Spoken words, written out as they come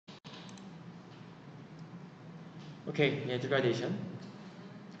Okay, yeah, degradation.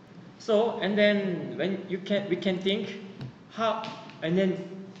 So, and then when we can think how, and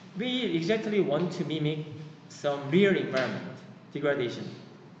then we exactly want to mimic some real environment, degradation.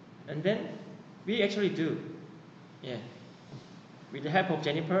 And then we actually do, yeah, with the help of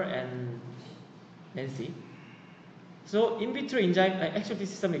Jennifer and Nancy. So in vitro enzyme, actually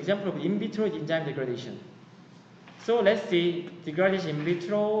this is some example of in vitro enzyme degradation. So let's see, degradation in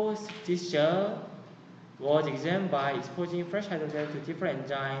vitro. This gel was examined by exposing fresh hydrogel to different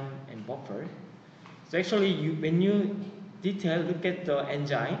enzyme and buffer. So actually, when you look at the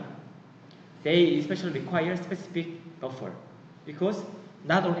enzyme, they especially require specific buffer because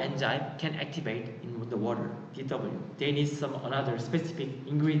not all enzyme can activate in the water, DW. They need some another specific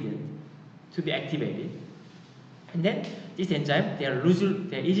ingredient to be activated. And then this enzyme, they are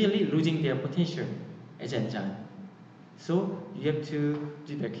easily losing their potential as enzyme. So you have to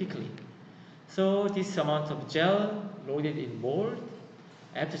do very quickly. So this amount of gel loaded in mold,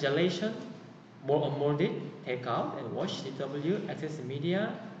 after gelation, more unmolded, take out and wash DW, excess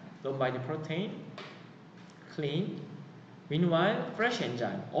media, non-binding protein, clean. Meanwhile, fresh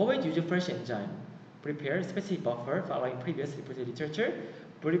enzyme, always use a fresh enzyme. Prepare specific buffer following previous reported literature.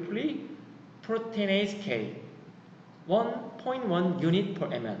 Briefly, proteinase K, 1.1 unit per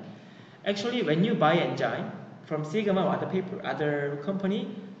ml. Actually, when you buy enzyme from Sigma or other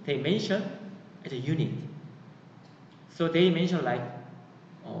company, they mention as a unit. So they mention like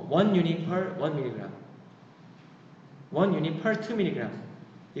 1 unit per 1 milligram, 1 unit per 2 milligram.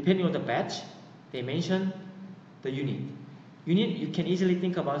 Depending on the batch, they mention the unit. Unit, you can easily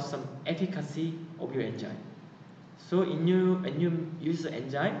think about some efficacy of your enzyme. So when you use the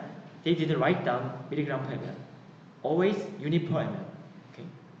enzyme, they didn't write down milligram per ml. Always unit per ml. Okay.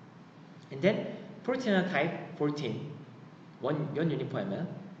 And then protein type 14, 1 unit per ml.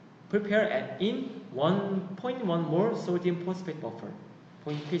 Prepare in 1.1 more sodium phosphate buffer,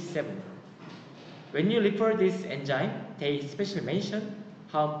 0.37. When you refer this enzyme, they especially mention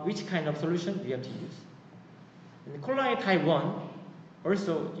which kind of solution you have to use. And colloid type 1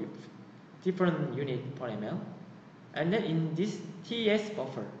 also different unit per ml. And then in this TS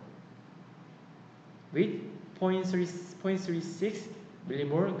buffer with 0.36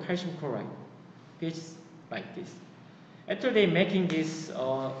 millimole calcium chloride, pH like this. After they making this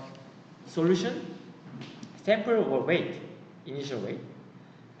solution, sample or weight, initial weight,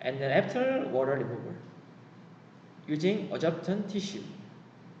 and then after water removal, using adsorbent tissue,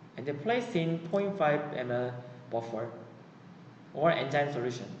 and then place in 0.5 ml buffer or enzyme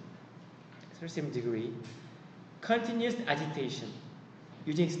solution, 37 degree, continuous agitation,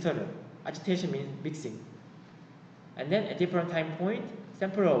 using stirrer. Agitation means mixing. And then at different time point,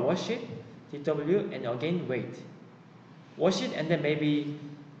 sample or wash it, DW, and again weight. Wash it and then maybe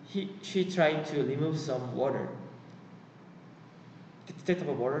she tried to remove some water,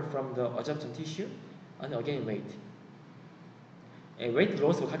 detectable water from the adsorbent tissue, and again weight. And weight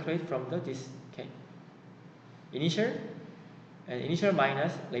loss will calculate from this, okay? Initial and initial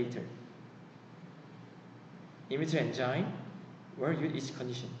minus later. In vitro enzyme where use each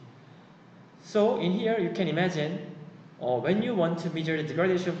condition. So in here you can imagine when you want to measure the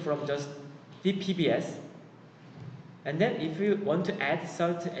degradation from just DPBS, and then if you want to add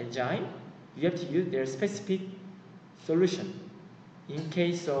certain enzyme, you have to use their specific solution. In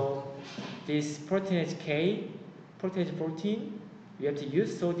case of this proteinase K, proteinase 14, you have to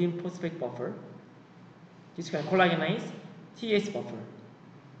use sodium phosphate buffer. This can collagenase TS buffer.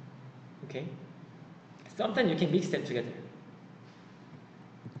 Okay. Sometimes you can mix them together.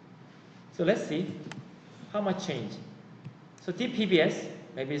 So let's see how much change. So DPBS,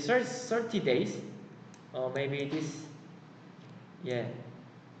 maybe 30 days, or maybe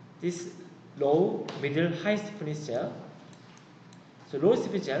this low, middle, high stiffness gel. So low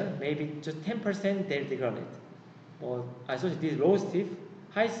stiffness gel, maybe just 10% they'll degrade. Or so this low stiff,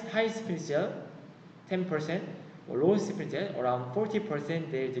 high stiffness gel, 10%, or low stiffness gel, around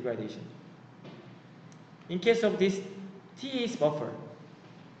 40% their degradation. In case of this TS buffer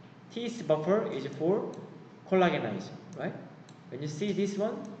is for collagenase, right? When you see this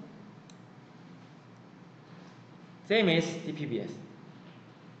one, same as DPBS.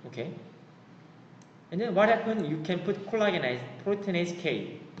 Okay. And then what happens? You can put collagenase, proteinase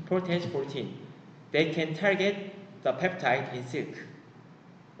K, proteinase 14. They can target the peptide in silk.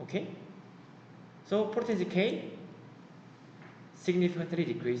 Okay. So proteinase K significantly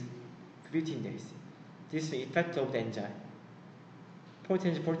decreased 15 days. This is the effect of the enzyme.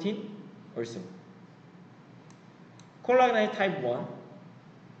 Proteinase 14 also. Collagenase type 1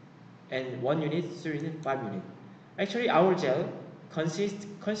 and 1 unit, 3 unit, 5 unit. Actually, our gel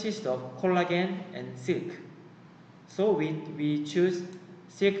consists of collagen and silk. So we choose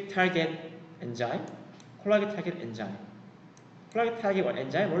silk target enzyme, collagen target enzyme. Collagen target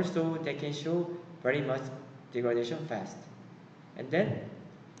enzyme also they can show very much degradation fast. And then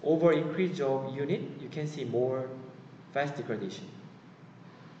over increase of unit, you can see more fast degradation.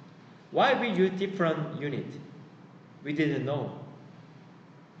 Why we use different unit? We didn't know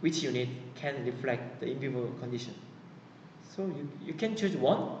which unit can reflect the in vivo condition. So you can choose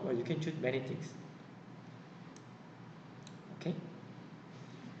one or you can choose many things. Okay.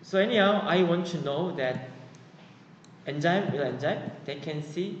 So anyhow, I want to know that real enzyme, they can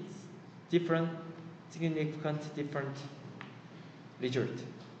see significant different result,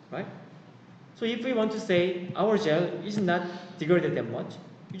 right? So if we want to say our gel is not degraded that much,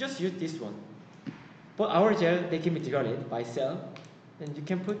 you just use this one. But our gel, they can be degraded by cell, then you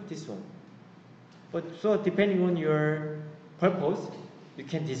can put this one. But so depending on your purpose, you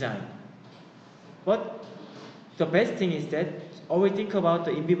can design. But the best thing is that always think about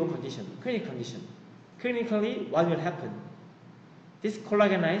the in vivo condition, clinical condition. Clinically, what will happen? This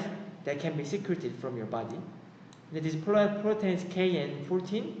collagenase that can be secreted from your body. And this proteins K and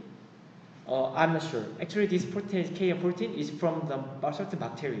 14, I'm not sure. Actually, this proteins K and 14 is from the certain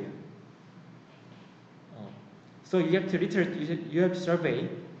bacteria. So you have to survey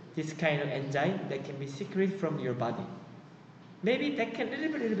this kind of enzyme that can be secreted from your body. Maybe that can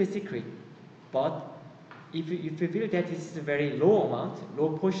little bit secret, but if you feel that this is a very low amount, low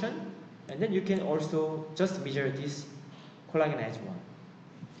portion, and then you can also just measure this collagenase one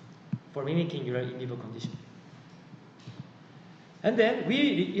for mimicking your in vivo condition. And then we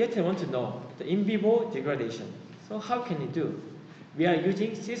yet want to know the in vivo degradation. So how can we do? We are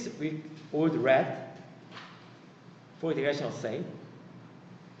using 6-week-old rat for degradation assay.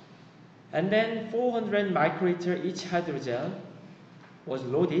 And then 400 microliter each hydrogel was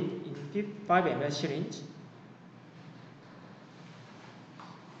loaded in 5 ml syringe.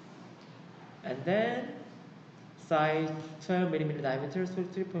 And then size 12 mm diameter, so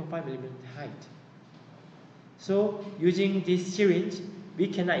 3.5 mm height. So using this syringe, we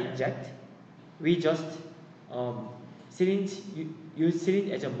cannot inject. We just use syringe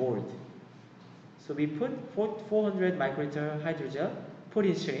as a mold. So we put 400 microliter hydrogel, put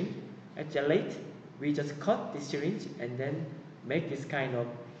in syringe, and gelate. We just cut the syringe and then make this kind of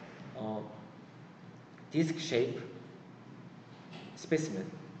disc shape specimen.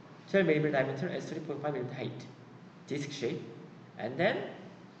 12 mm diameter and 3.5 mm height, disc shape, and then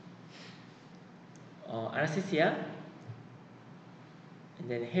anesthesia, and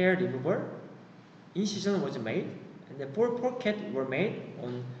then hair remover. Incision was made, and the 4 pockets were made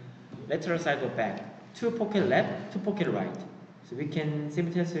on lateral side of bag. 2 pocket left, 2 pocket right. So we can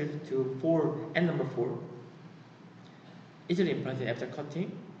simultaneously to 4 and number 4. Easily implanted after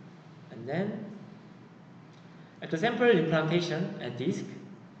cutting, and then after sample implantation and disc,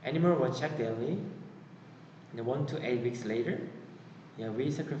 animal was checked daily, and 1 to 8 weeks later,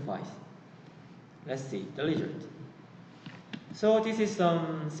 we sacrifice. Let's see the result. So this is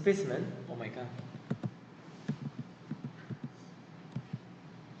some specimen. Oh my god.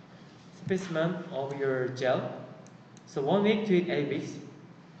 Specimen of your gel. So 1 week to 8 weeks,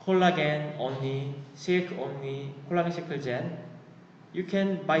 collagen only, silk only, collagen silk gel. You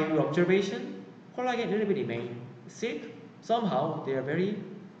can, by your observation, collagen a little bit remain. Silk, somehow they are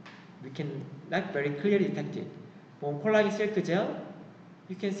we can not very clearly detect it. On collagen silk gel,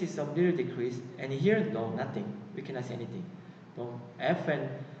 you can see some little decrease, and here, no, nothing. We cannot see anything. No, F and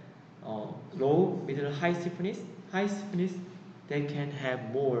low, middle, high stiffness, they can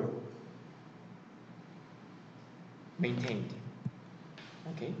have more maintained.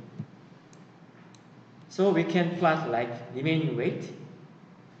 Okay. So we can plot like remaining weight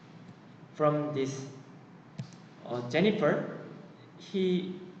from this Jennifer.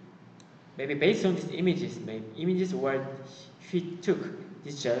 He maybe based on these images where he took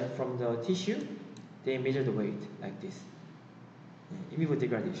this gel from the tissue, they measure the weight like this. In vivo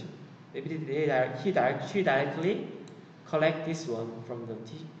degradation. Maybe he directly collect this one from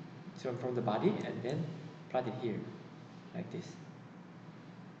the body and then plot it here like this.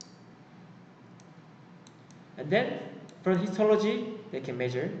 And then for histology, they can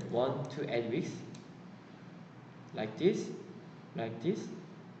measure 1 to 8 weeks like this,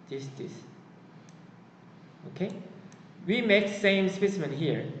 this. Okay? We make same specimen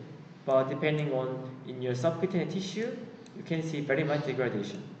here, but depending on in your subcutaneous tissue, you can see very much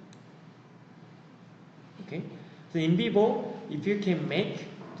degradation. Okay? So in vivo, if you can make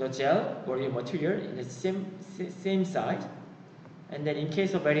the gel or your material in the same size, and then in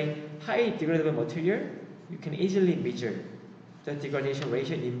case of very high degradable material, you can easily measure the degradation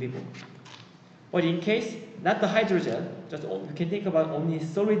ratio in vivo. But in case not the hydrogel, just you can think about only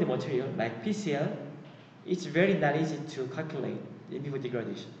solid material like PCl. It's very not easy to calculate in vivo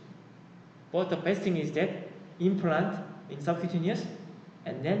degradation. But the best thing is that implant in subcutaneous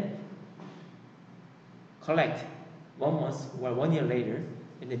and then collect 1 month or 1 year later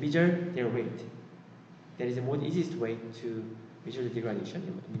and then measure their weight. That is the most easiest way to measure the degradation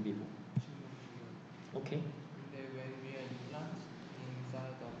in vivo. Okay. When we implant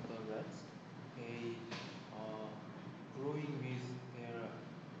inside of the rats, they growing with their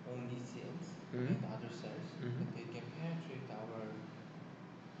own ECMs and other cells, and they can penetrate our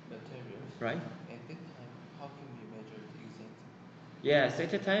materials. Right. At that time, how can we measure it exactly? Yes,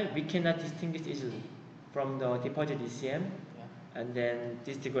 at that time we cannot distinguish easily from the deposit ECM and then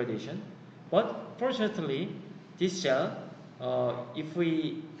this degradation. But fortunately, this gel, if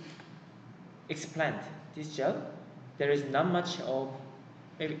we explant this gel, there is not much of,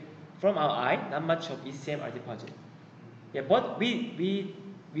 maybe from our eye, not much of ECM are deposited. Yeah, but we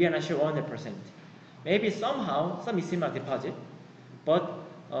are not sure 100%. Maybe somehow some ECM are deposited, but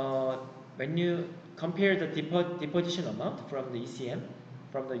when you compare the deposition amount from the ECM,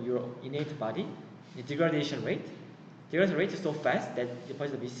 from your innate body, the degradation rate is so fast that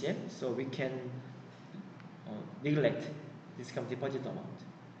deposit of ECM, so we can neglect this kind of deposit amount.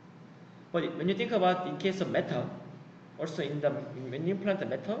 But when you think about in case of metal, also when you implant the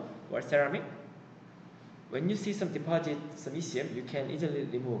metal or ceramic, when you see some deposit, some ECM, you can easily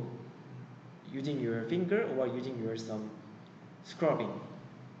remove using your finger or using your some scrubbing.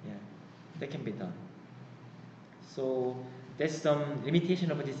 Yeah, that can be done. So there's some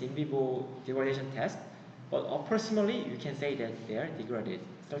limitation of this in vivo degradation test, but approximately you can say that they are degraded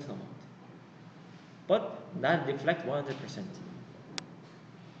a certain amount, but not reflect 100%.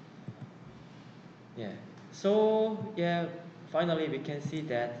 Yeah. So yeah, finally we can see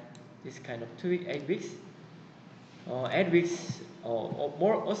that this kind of 2 week, 8 weeks, 8 weeks,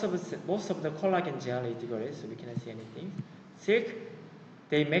 most of the collagen gel is degraded, so we cannot see anything. Silk,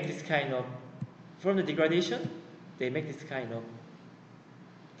 they make this kind of, from the degradation, they make this kind of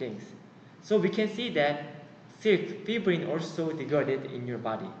things. So we can see that silk fibrin also degraded in your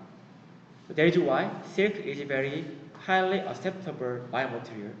body. So that is why silk is a very highly acceptable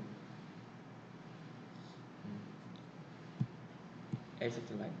biomaterial.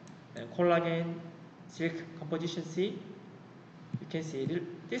 Accepted line. And collagen, silk composition C, you can see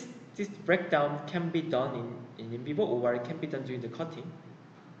this breakdown can be done in vivo or it can be done during the cutting.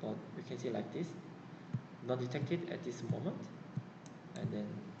 But you can see like this, not detected at this moment. And then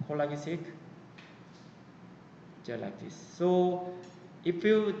collagen silk, just like this. So if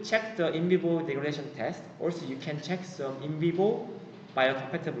you check the in vivo degradation test, also you can check some in vivo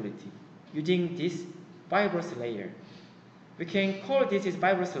biocompatibility using this fibrous layer. We can call this is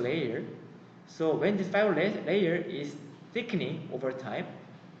fibrous layer. So when this fibrous layer is thickening over time,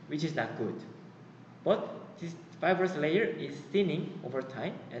 which is not good, but this fibrous layer is thinning over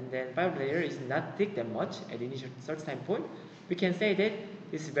time, and then fibrous layer is not thick that much at the initial certain time point, we can say that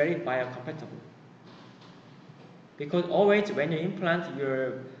this is very biocompatible. Because always when you implant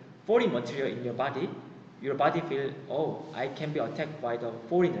your foreign material in your body feel, oh, I can be attacked by the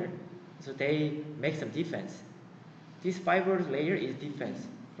foreigner, so they make some defense. This fibrous layer is defense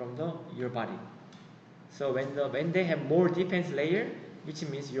from your body. So when they have more defense layer, which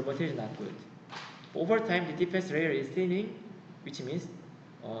means your material is not good. Over time, the defense layer is thinning, which means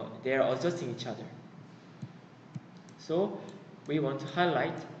they are adjusting each other. So we want to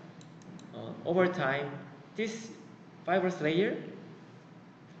highlight over time, this fibrous layer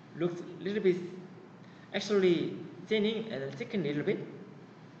looks a little bit actually thinning and thickening a little bit.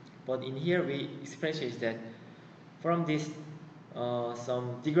 But in here we experience that from this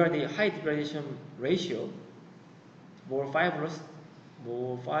some high degradation ratio, more fibroblasts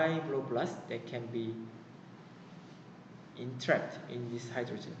that can be entrapped in this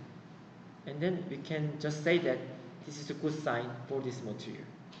hydrogen. And then we can just say that this is a good sign for this material.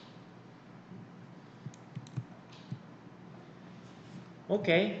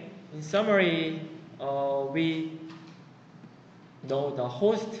 Okay, in summary, we know the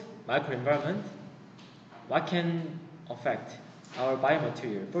host microenvironment, what can affect our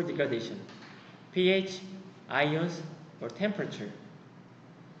biomaterial for degradation, pH, ions, or temperature.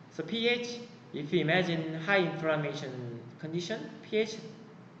 So pH, if you imagine high inflammation condition, pH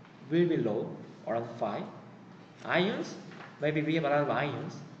will be low, around 5. Ions, maybe we have a lot of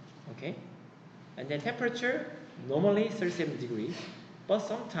ions, okay? And then temperature, normally 37 degrees, but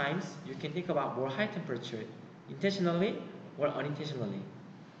sometimes you can think about more high temperature, intentionally or unintentionally,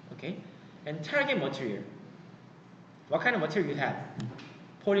 okay? And target material, what kind of material you have?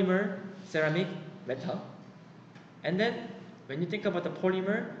 polymer, ceramic, metal. And then when you think about the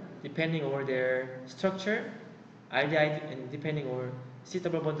polymer, depending on their structure, aldehyde, and depending on C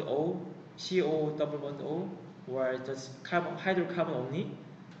double bond O, CO double bond O, or just hydrocarbon only,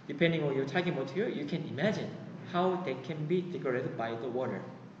 depending on your target material, you can imagine how they can be degraded by the water.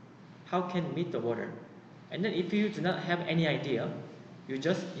 How can meet the water? And then if you do not have any idea, you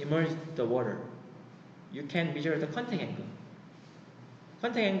just immerse the water. You can measure the contact angle.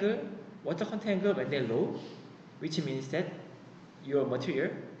 Contact angle, water contact angle when they're low, which means that your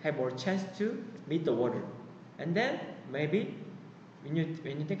material have more chance to meet the water. And then maybe when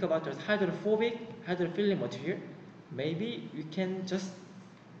you think about the hydrophobic, hydrophilic material, maybe you can just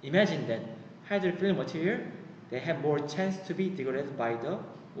imagine that hydrophilic material, they have more chance to be degraded by the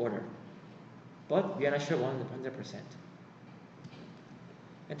water. But we are not sure 100%.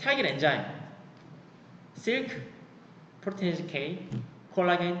 And target enzyme, silk, proteinase K,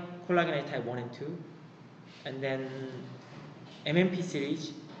 collagen type 1 and 2, and then MMP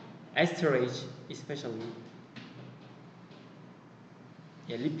series, esterase especially,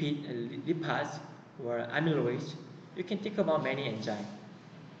 lipids or amyloids. You can think about many enzymes.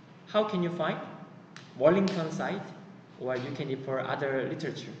 How can you find? Wellington site, or you can refer other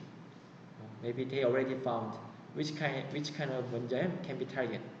literature. Maybe they already found which kind of enzyme can be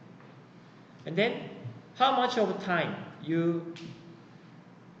targeted. And then how much of time you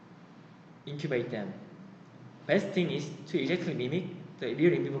incubate them. Best thing is to exactly mimic the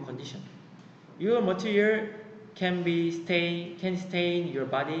real in vivo condition. Your material can stay in your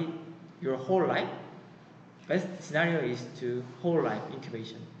body your whole life. Best scenario is to whole life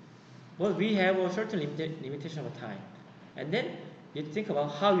incubation. But we have a certain limitation of time. And then you think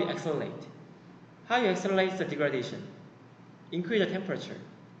about how you accelerate. How you accelerate the degradation. Increase the temperature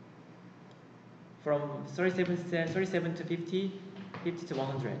from 37 to 50, 50 to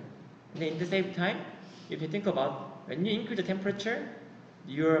 100. And then at the same time, if you think about when you increase the temperature,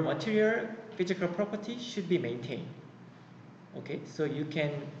 your material physical property should be maintained. Okay, so you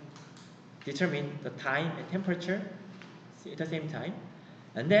can determine the time and temperature at the same time.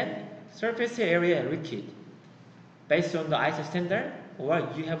 And then surface area and liquid based on the ISO standard, or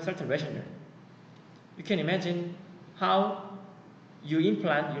you have certain rationale. You can imagine how you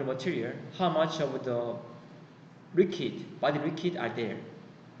implant your material, how much of the body liquid are there,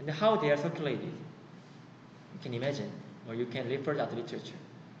 and how they are circulated. You can imagine, or you can refer to the literature.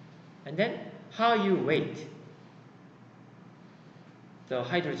 And then how you weight the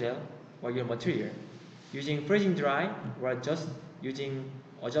hydrogel or your material using freezing dry, or just using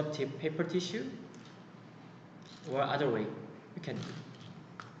adsorptive paper tissue, or other way you can do.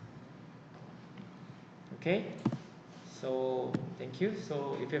 Okay, so thank you.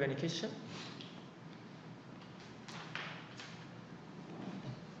 So if you have any question.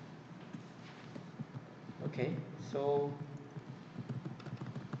 Okay, so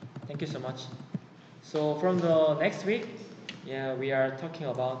thank you so much. So from the next week, we are talking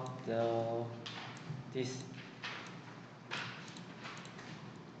about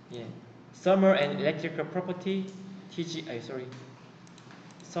summer and electrical property,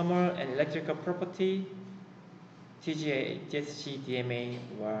 summer and electrical property, TGA, DSC, DMA,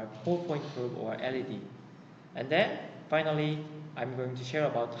 or 4-point probe, or LED. And then finally, I'm going to share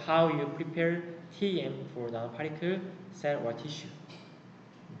about how you prepare TEM for nanoparticle, cell, or tissue.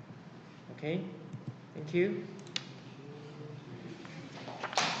 Okay, thank you.